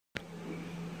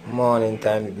Morning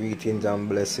time, greetings and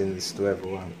blessings to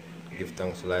everyone. Give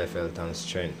thanks to life, health and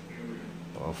strength.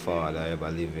 Our father ever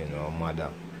living, our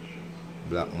mother,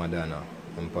 Black Madonna,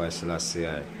 Emperor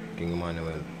Selassie, King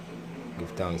Emmanuel. Give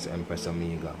thanks to Empress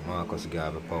Amiga, Marcus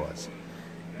Garvey Powers.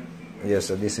 Yes,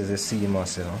 so this is a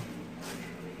seamoss, you know.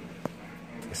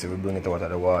 You see we bring it out of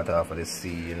the water off of the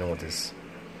sea, you notice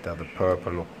it have a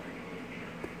purple look.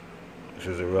 This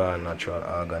is a raw, natural,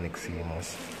 organic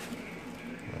seamoss.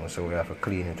 So we have to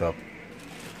clean it up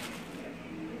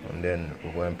and then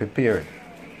we're going to prepare it.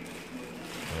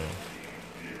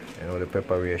 You know the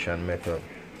preparation method.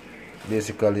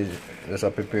 Basically, just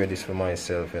I prepare this for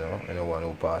myself, you know. Anyone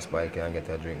who pass by can get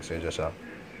a drink, so it's just a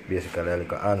basically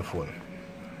like a handful.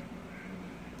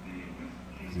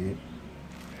 See?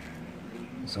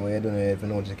 So what you do now, if you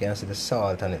notice, you can see the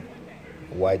salt on it,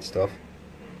 white stuff,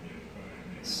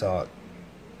 salt.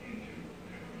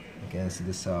 You can see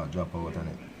the salt drop out on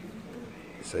it.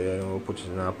 So you know, put it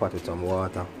in a pot with some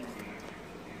water.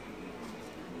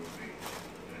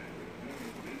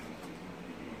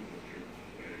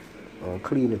 And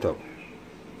clean it up.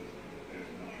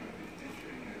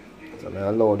 So I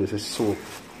allow this to soak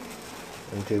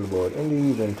until about in the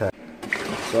evening time.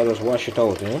 So I just wash it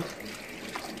out, you know.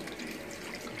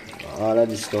 All of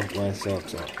this stuff going soak,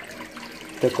 so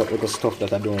take out the stuff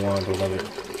that I don't want out of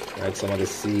it. Like some of the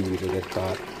seaweed will get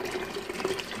caught.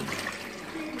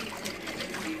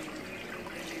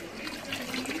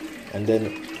 And then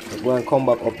it's going to come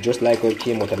back up just like it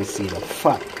came out of the sea, the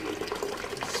fat.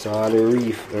 So all the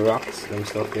reef, the rocks, them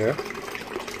stuff there,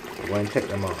 we're going to take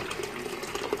them out.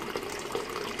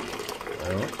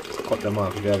 You know, cut them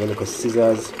off. If you have a little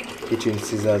scissors, kitchen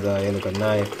scissors, or a little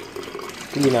knife,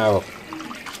 clean her up.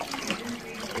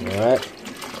 Alright?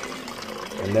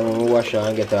 And then when we wash her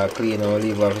and get her clean, we'll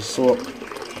leave her for soap.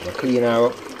 We'll clean her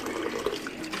up.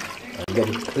 And get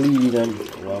it clean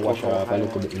and we'll wash her off a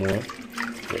little bit more.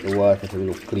 Get the water to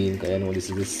look clean, because you know this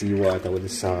is the sea water with the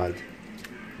salt,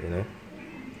 you know.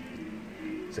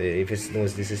 So if it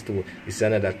knows this is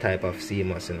another type of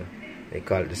seamoss, you know. They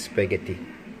call it the spaghetti.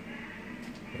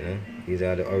 You know, these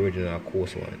are the original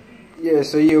coarse ones. Yeah,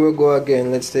 so here we go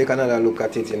again. Let's take another look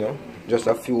at it, you know. Just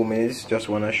a few minutes, just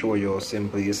want to show you how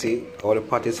simple. You see, all the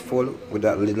pot is full with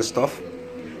that little stuff.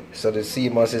 So the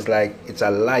seamoss is like, it's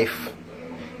a life.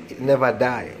 It never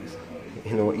dies.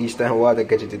 You know, each time water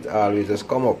catches it, always just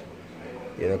come up.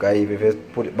 You know, because if you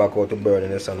put it back out to burn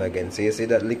in the sun again. So you see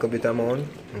that little bit amount?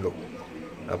 Look,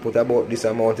 I put about this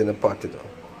amount in the pot, you know.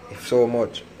 If so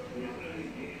much.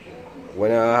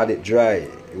 When I had it dry,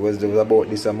 there was about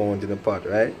this amount in the pot,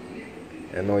 right?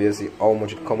 And now you see how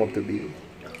much it come up to be.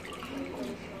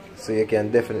 So you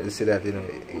can definitely see that, you know,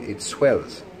 it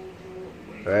swells.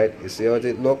 Right? You see how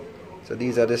it look? So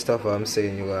these are the stuff I'm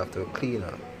saying you have to clean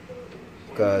up.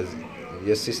 Because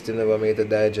your system never made to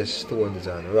digest stones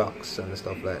and rocks and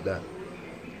stuff like that,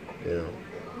 you know.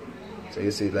 So you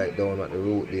see like down at the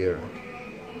root there,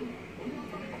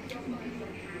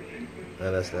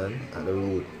 understand, at the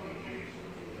root.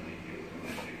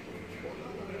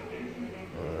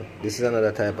 This is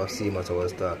another type of seamoss I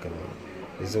was talking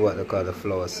about. This is what they call the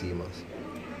flower seamoss.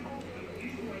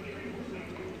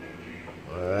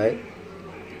 Alright,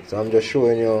 so I'm just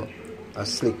showing you a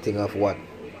slick thing of what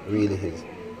really is.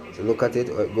 So look at it,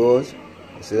 how it goes.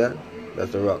 You see that?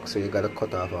 That's the rock. So you gotta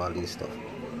cut off all these stuff.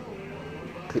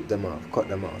 Clip them off, cut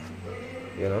them off.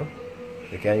 You know?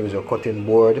 You can use a cutting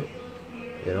board,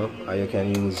 you know, or you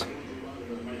can use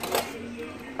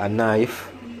a knife.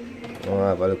 I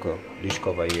have a little dish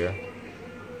cover here.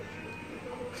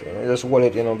 So you just hold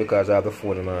it, you know, because I have the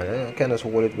phone in my hand. You can just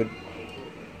hold it with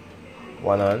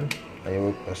one hand and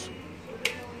you just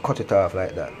cut it off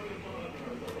like that.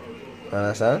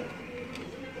 Understand?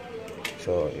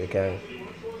 So you can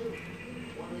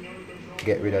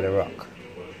get rid of the rock.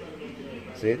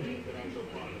 See it?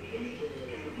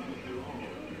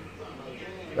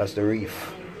 That's the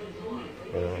reef.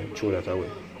 You know, throw that away.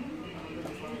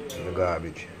 In the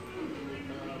garbage.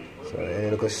 So any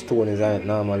little stone is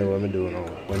normally what I do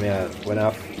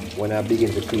now. When I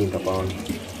begin to clean up on,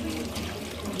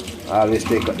 I always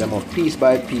take them up piece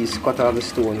by piece, cut off the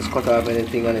stones, cut off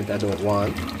anything on it I don't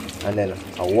want, and then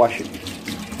I wash it.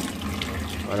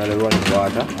 Under the running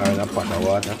water or in a pot of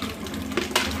water,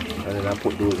 and then I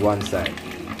put those one side.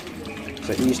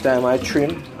 So each time I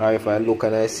trim, or if I look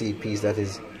and I see a piece that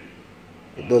is,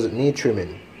 it doesn't need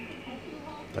trimming,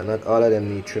 and not all of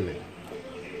them need trimming.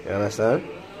 You understand?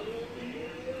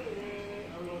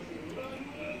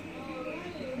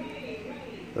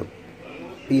 The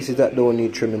pieces that don't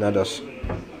need trimming, I just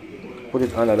put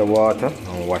it under the water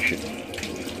and wash it.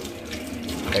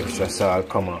 Extra salt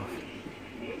come off.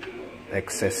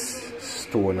 excess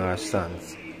stone or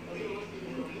sands.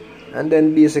 And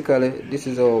then basically this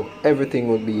is how everything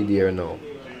would be there now,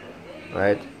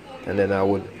 right? And then I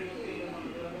would,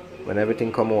 when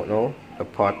everything come out now, the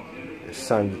pot, the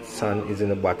sun is in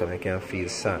the bottom, I can feel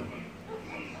sun.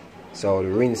 So I'll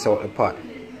rinse out the pot,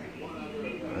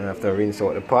 and after I rinse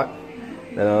out the pot,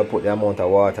 then I'll put the amount of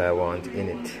water I want in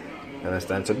it.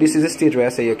 Understand? So this is the stage where I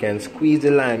say you can squeeze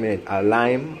the lime in it, a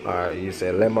lime or you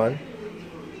say lemon,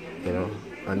 you know,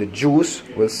 and the juice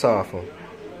will soften.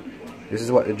 This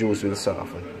is what the juice will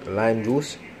soften. The lime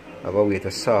juice have a way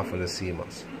to soften the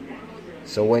seamoss.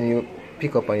 So when you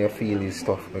pick up and you feel this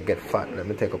stuff will get fat, let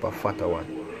me take up a fatter one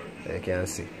that you can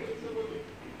see.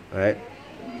 Alright?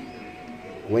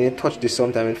 When you touch this,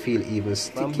 sometimes it feel even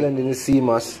sticky. I'm blending the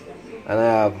seamoss and I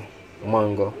have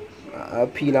mango. I'll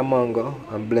peel a mango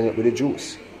and blend it with the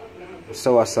juice.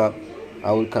 Soursop,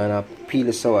 I will kind of peel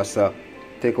the soursop,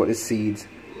 take out the seeds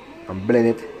and blend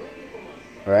it,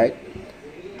 right?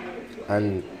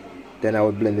 And then I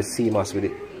will blend the seamoss with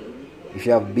it. If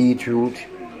you have beetroot,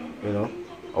 you know,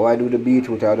 how I do the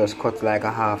beetroot, I just cut like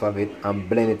a half of it and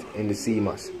blend it in the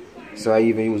seamoss. So I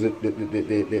even use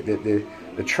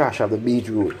the trash of the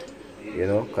beetroot, you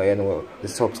know, because you know the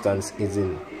substance is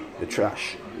in the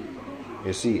trash.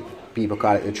 You see, people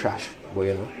call it the trash, but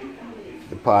you know,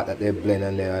 the part that they blend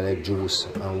and they juice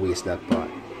and waste that part.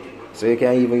 So you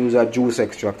can even use a juice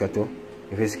extractor too.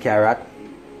 If it's carrot,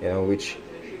 you know, which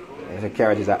the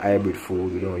carrot is a hybrid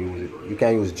food, you don't use it. You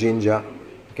can use ginger.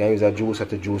 You can use a juicer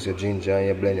to juice your ginger, and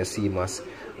you blend your seamoss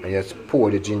and you just pour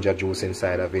the ginger juice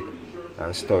inside of it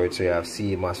and store it so you have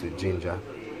seamoss with ginger.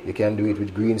 You can do it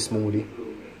with green smoothie,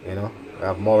 you know. You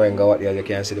have moringa out there, you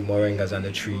can see the moringas on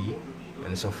the tree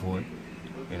and so forth.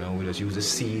 You know, we just use the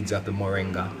seeds of the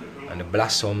moringa and the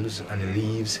blossoms and the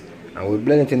leaves, and we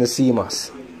blend it in the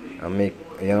seamoss and make,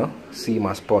 you know,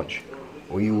 seamoss punch.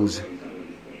 We use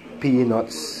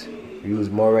peanuts, we use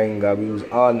moringa, we use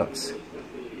all nuts,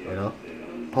 you know,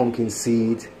 pumpkin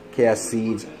seed, chia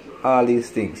seeds, all these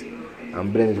things,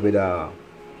 and blend it with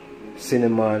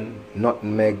cinnamon,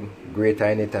 nutmeg, grated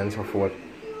in it and so forth.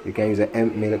 You can use the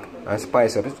hemp milk and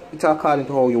spice up. It's according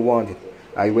to how you want it.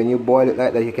 When you boil it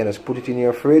like that, you can just put it in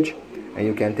your fridge and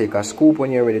you can take a scoop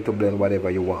when you're ready to blend whatever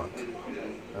you want.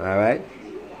 Alright?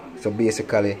 So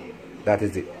basically, that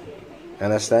is it.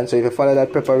 Understand? So if you follow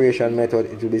that preparation method,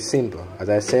 it will be simple. As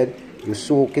I said, you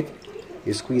soak it,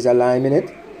 you squeeze a lime in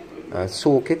it, and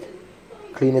soak it,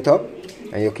 clean it up,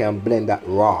 and you can blend that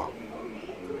raw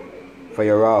for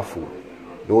your raw food.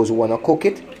 Those who want to cook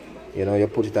it, you know, you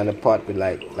put it on the pot with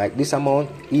like this amount.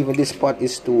 Even this pot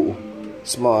is too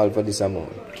small for this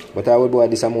amount, but I will boil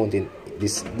this amount in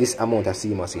this amount of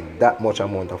seamoss in that much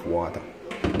amount of water.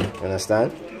 You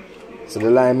understand? So the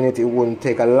lime in it wouldn't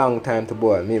take a long time to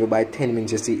boil. Maybe by 10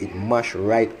 minutes you see it mash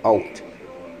right out,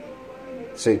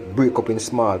 so it break up in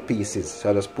small pieces. So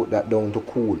I just put that down to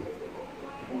cool,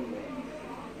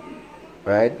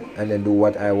 right? And then do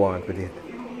what I want with it,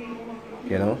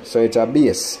 you know. So it's a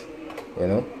base, you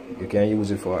know. You can use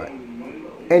it for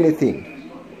anything,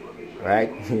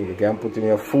 right? You can put in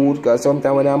your food, because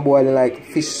sometimes when I'm boiling like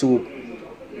fish soup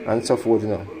and so forth, you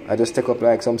know, I just take up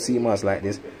like some seamoss like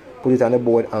this, put it on the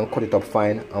board and cut it up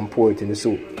fine and pour it in the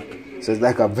soup. So it's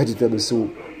like a vegetable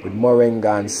soup with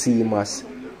moringa and seamoss.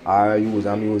 Or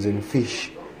I'm using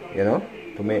fish, you know,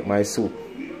 to make my soup.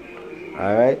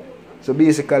 Alright? So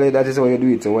basically that is how you do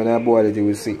it. So when I boil it, you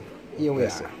will see. Here we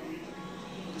are.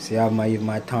 See, I have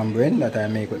my tambourine that I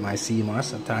make with my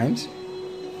seamoss at times.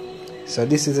 So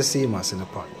this is the seamoss in the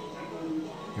pot.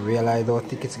 You realize how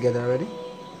thick it's getting already?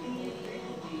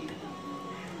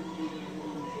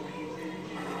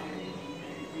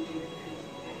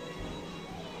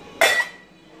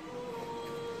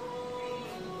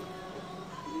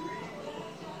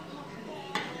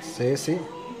 So you see,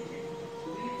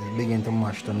 it's beginning to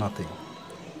mash to nothing.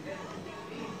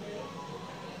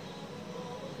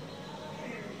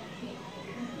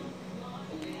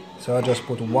 So I just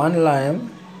put one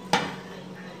lime,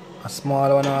 a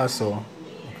small one also,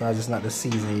 because it's not the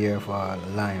season here for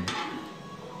lime.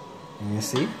 And you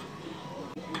see?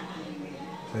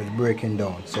 So it's breaking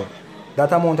down. So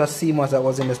that amount of seamoss that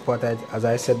was in this pot, as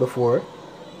I said before,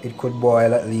 it could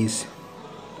boil at least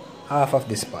half of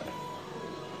this pot.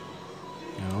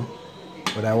 You know?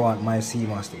 But I want my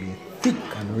seamoss to be thick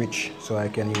and rich, so I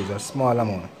can use a small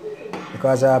amount,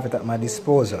 because I have it at my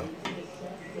disposal.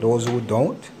 Those who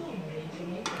don't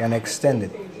can extend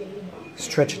it,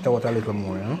 stretch it out a little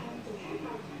more, you know?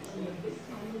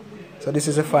 So this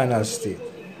is the final state.